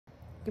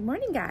Good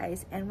morning,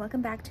 guys, and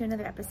welcome back to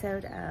another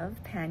episode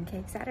of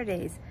Pancake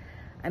Saturdays.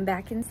 I'm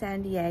back in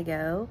San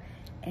Diego,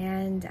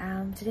 and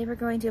today we're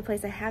going to a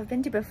place I have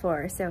been to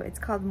before. So it's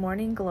called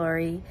Morning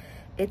Glory.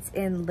 It's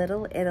in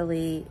Little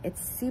Italy.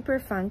 It's super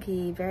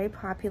funky, very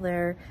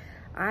popular.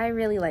 I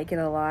really like it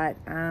a lot.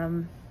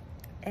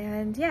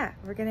 And yeah,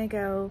 we're gonna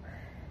go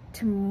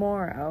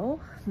tomorrow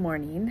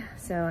morning.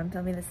 So I'm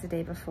filming this the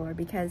day before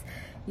because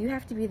you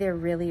have to be there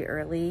really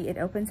early. It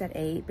opens at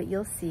 8, but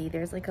you'll see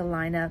there's like a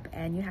lineup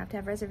and you have to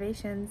have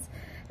reservations.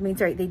 I mean,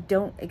 sorry, they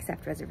don't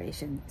accept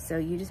reservations. So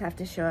you just have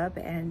to show up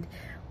and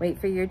wait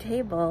for your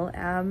table.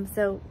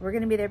 So we're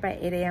gonna be there by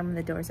 8 a.m. when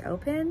the doors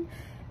open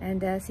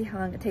and see how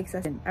long it takes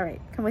us in. All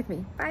right, come with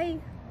me, bye.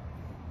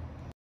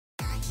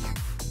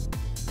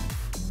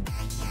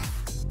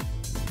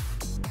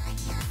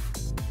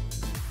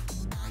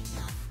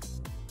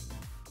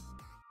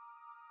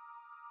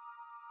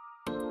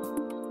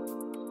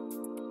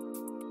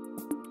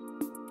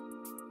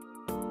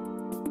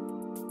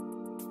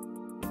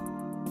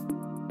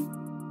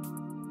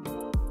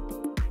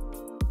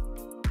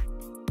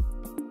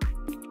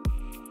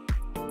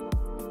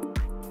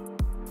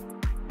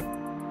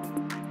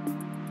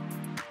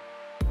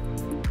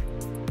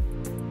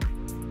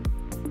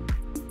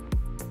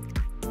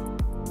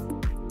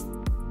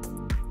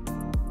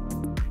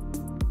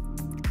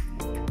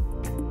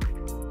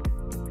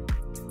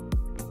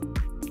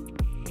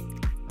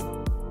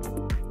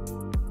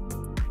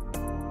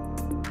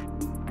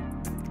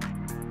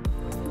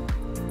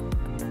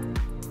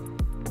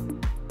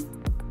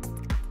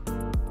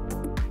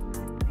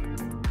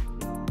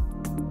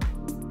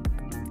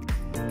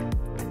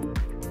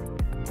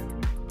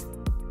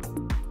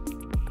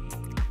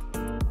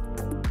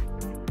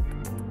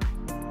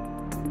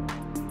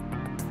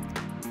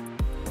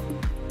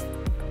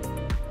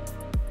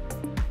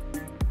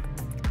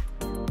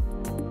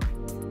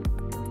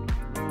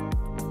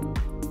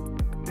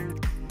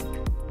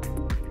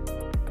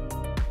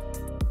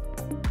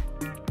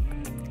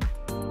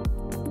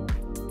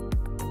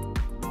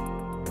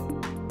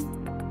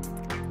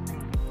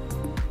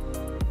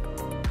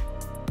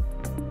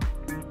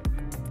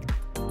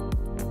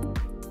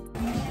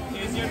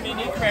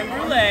 Mini creme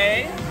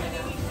brulee.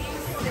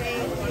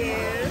 Thank you.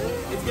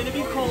 It's gonna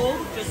be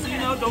cold, just so you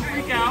know, don't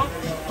freak out.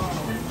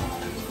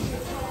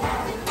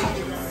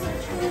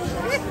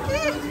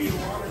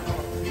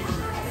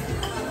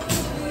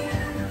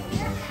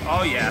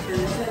 Oh yeah.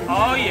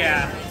 Oh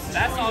yeah.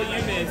 That's all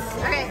you miss.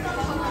 Okay.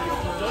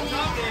 Don't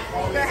drop it.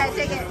 Go ahead,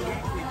 take it.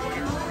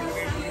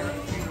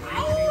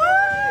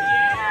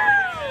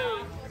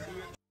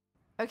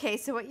 Okay,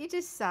 so what you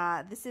just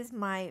saw, this is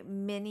my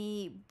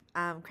mini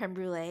creme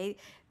brulee.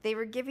 They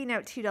were giving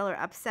out $2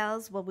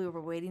 upsells while we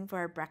were waiting for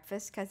our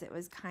breakfast because it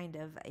was kind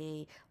of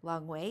a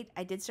long wait.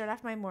 I did start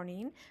off my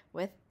morning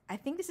with, I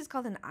think this is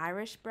called an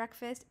Irish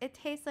breakfast. It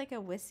tastes like a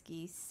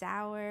whiskey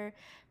sour,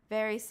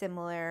 very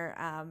similar.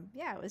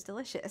 Yeah, it was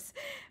delicious.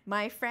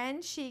 My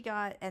friend, she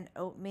got an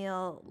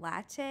oatmeal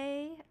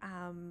latte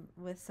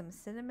with some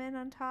cinnamon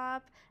on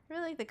top. I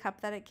really like the cup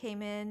that it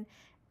came in.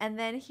 And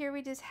then here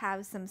we just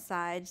have some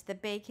sides, the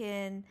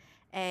bacon,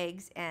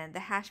 eggs, and the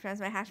hash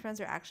browns. My hash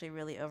browns are actually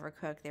really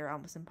overcooked. They were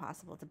almost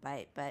impossible to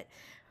bite, but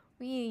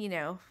we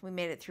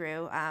made it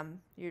through.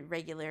 Your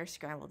regular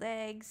scrambled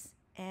eggs.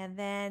 And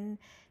then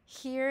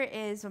here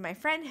is what my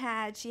friend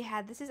had. She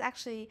had, this is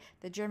actually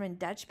the German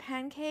Dutch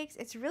pancakes.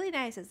 It's really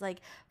nice. It's like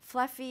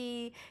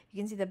fluffy.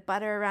 You can see the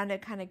butter around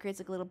it kind of creates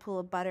like a little pool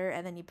of butter,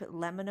 and then you put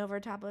lemon over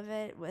top of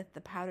it with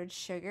the powdered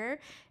sugar.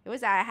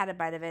 I had a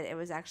bite of it. It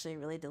was actually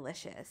really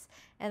delicious.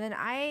 And then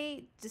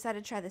I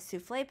decided to try the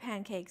souffle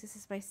pancakes. This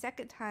is my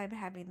second time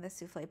having the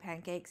souffle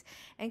pancakes.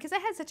 And because I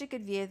had such a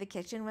good view of the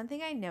kitchen, one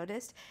thing I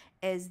noticed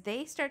is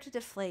they start to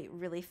deflate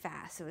really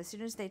fast. So as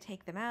soon as they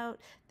take them out,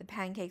 the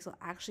pancakes will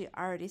actually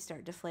already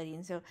start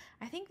deflating. So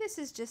I think this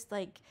is just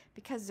like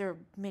because they're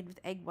made with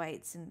egg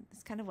whites, and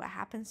it's kind of what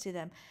happens to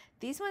them.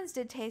 These ones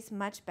did taste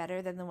much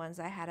better than the ones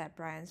I had at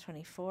Brian's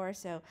 24,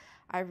 so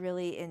I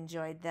really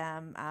enjoyed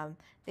them.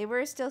 They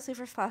were still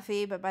super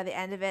fluffy, but by the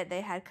end of it,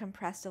 they had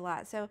compressed a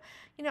lot. So,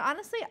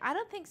 honestly, I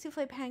don't think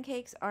souffle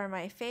pancakes are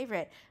my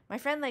favorite. My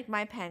friend liked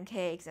my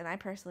pancakes, and I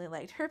personally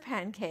liked her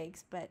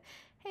pancakes, but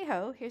hey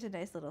ho, here's a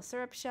nice little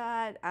syrup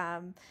shot.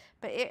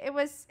 But it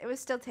was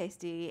still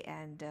tasty,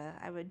 and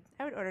I would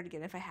order it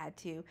again if I had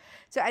to.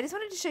 So I just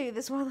wanted to show you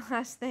this one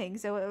last thing.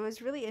 So it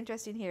was really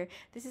interesting here.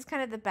 This is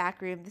kind of the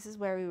back room. This is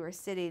where we were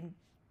sitting.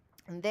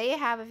 And they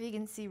have, if you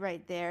can see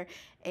right there,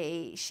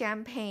 a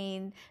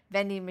champagne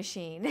vending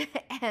machine.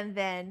 And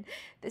then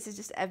this is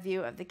just a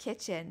view of the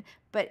kitchen.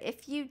 But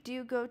if you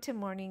do go to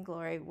Morning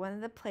Glory, one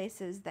of the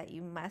places that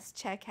you must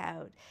check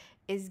out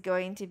is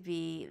going to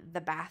be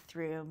the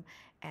bathroom.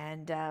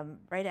 And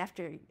right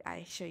after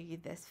I show you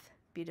this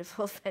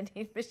beautiful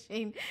vending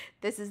machine,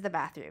 this is the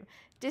bathroom.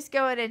 Just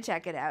go in and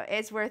check it out.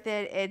 It's worth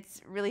it.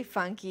 It's really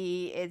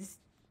funky.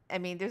 I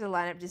mean, there's a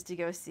lineup just to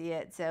go see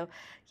it. So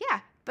yeah,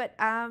 but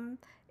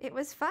it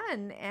was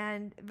fun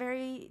and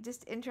very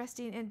just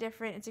interesting and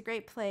different. It's a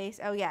great place.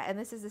 Oh yeah, and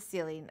this is the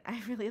ceiling.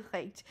 I really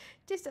liked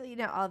just,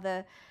 all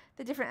the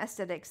the different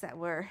aesthetics that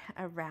were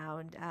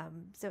around.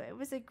 So it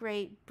was a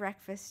great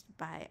breakfast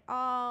by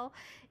all.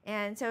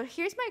 And so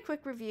here's my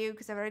quick review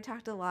because I've already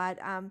talked a lot.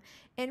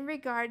 In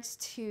regards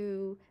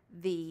to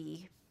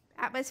the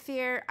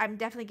atmosphere, I'm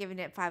definitely giving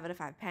it 5 out of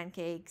 5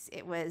 pancakes.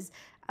 It was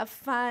a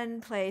fun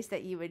place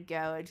that you would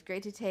go. It's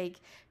great to take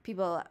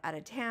people out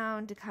of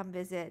town to come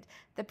visit.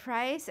 The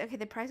price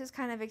was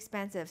kind of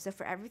expensive. So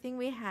for everything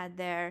we had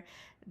there,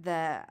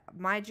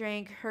 my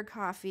drink, her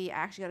coffee, I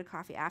actually got a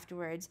coffee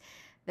afterwards,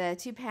 the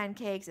 2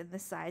 pancakes and the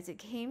sides, it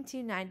came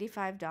to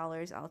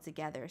 $95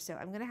 altogether. So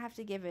I'm gonna have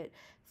to give it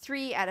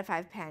 3 out of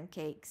 5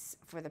 pancakes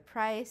for the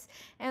price.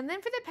 And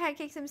then for the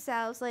pancakes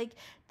themselves, like,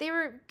 they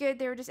were good.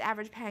 They were just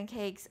average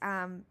pancakes.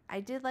 I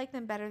did like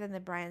them better than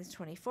the Brian's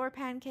 24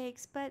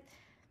 pancakes, but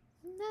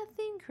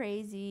nothing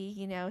crazy,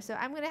 you know. So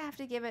I'm gonna have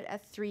to give it a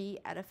 3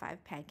 out of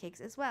 5 pancakes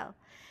as well.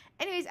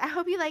 Anyways, I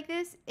hope you like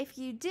this. If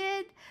you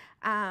did,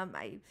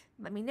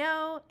 let me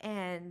know,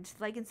 and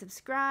like and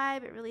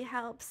subscribe. It really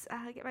helps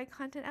get my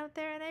content out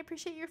there, and I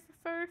appreciate you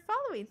for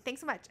following.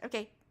 Thanks so much.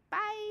 Okay,